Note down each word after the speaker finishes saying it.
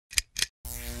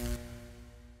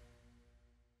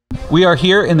We are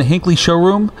here in the Hinkley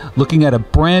showroom looking at a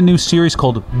brand new series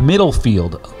called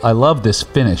Middlefield. I love this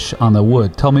finish on the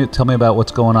wood. Tell me about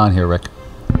what's going on here, Rick.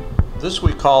 This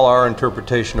we call our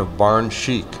interpretation of barn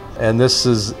chic, and this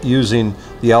is using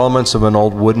the elements of an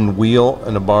old wooden wheel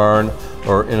in a barn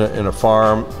or in a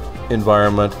farm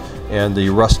environment, and the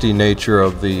rusty nature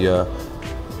of the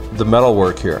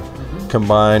metalwork here,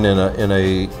 combined in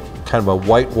a kind of a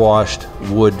whitewashed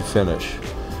wood finish.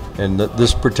 And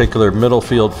this particular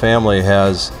Middlefield family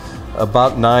has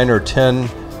about 9 or 10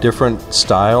 different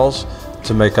styles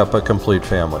to make up a complete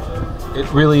family.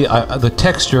 It really, the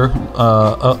texture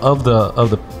of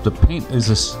the paint is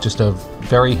just a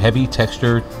very heavy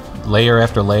texture, layer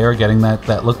after layer, getting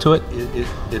that look to it.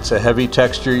 It's a heavy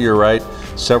texture, you're right.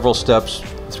 Several steps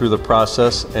through the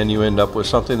process, and you end up with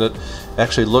something that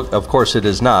actually of course it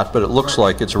is not, but it looks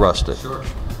like it's rusted. Sure.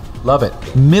 Love it.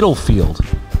 Middlefield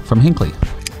from Hinkley.